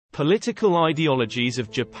Political ideologies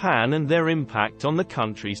of Japan and their impact on the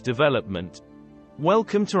country's development.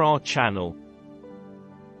 Welcome to our channel.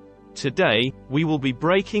 Today, we will be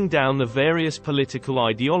breaking down the various political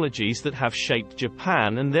ideologies that have shaped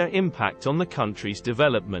Japan and their impact on the country's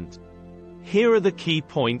development. Here are the key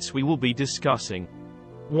points we will be discussing.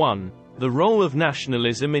 1. The role of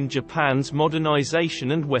nationalism in Japan's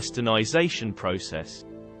modernization and westernization process.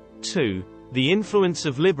 2. The influence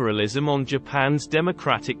of liberalism on Japan's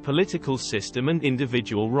democratic political system and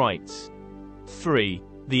individual rights. 3.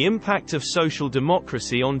 The impact of social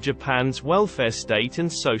democracy on Japan's welfare state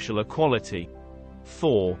and social equality.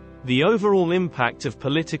 4. The overall impact of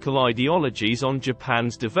political ideologies on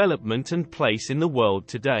Japan's development and place in the world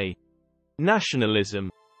today.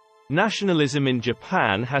 Nationalism. Nationalism in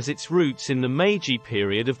Japan has its roots in the Meiji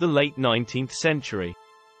period of the late 19th century.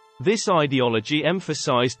 This ideology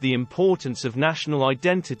emphasized the importance of national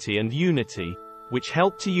identity and unity, which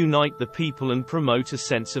helped to unite the people and promote a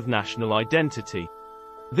sense of national identity.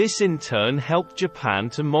 This in turn helped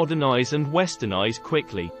Japan to modernize and westernize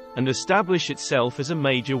quickly, and establish itself as a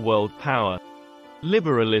major world power.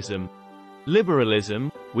 Liberalism.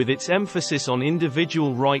 Liberalism, with its emphasis on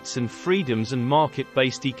individual rights and freedoms and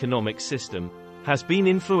market-based economic system, has been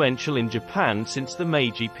influential in Japan since the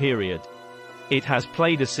Meiji period. It has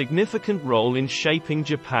played a significant role in shaping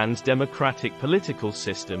Japan's democratic political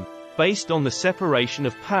system, based on the separation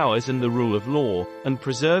of powers and the rule of law, and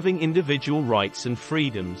preserving individual rights and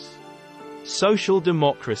freedoms. Social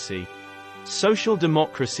democracy. Social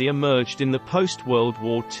democracy emerged in the post-World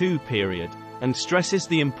War II period, and stresses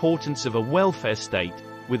the importance of a welfare state,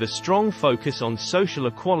 with a strong focus on social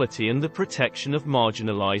equality and the protection of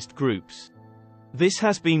marginalized groups. This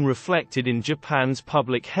has been reflected in Japan's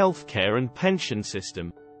public healthcare and pension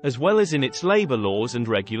system, as well as in its labor laws and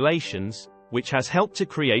regulations, which has helped to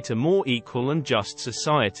create a more equal and just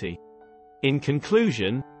society. In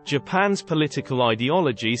conclusion, Japan's political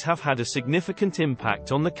ideologies have had a significant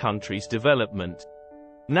impact on the country's development.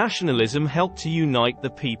 Nationalism helped to unite the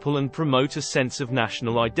people and promote a sense of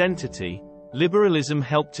national identity. Liberalism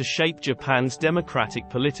helped to shape Japan's democratic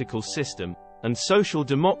political system, and social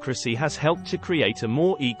democracy has helped to create a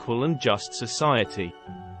more equal and just society.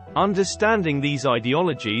 Understanding these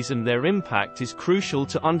ideologies and their impact is crucial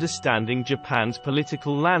to understanding Japan's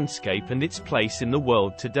political landscape and its place in the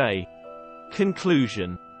world today.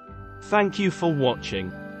 Conclusion. Thank you for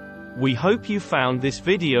watching. We hope you found this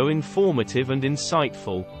video informative and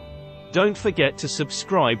insightful. Don't forget to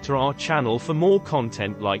subscribe to our channel for more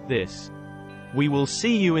content like this. We will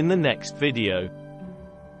see you in the next video.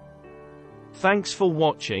 Thanks for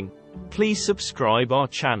watching. Please subscribe our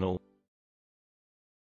channel.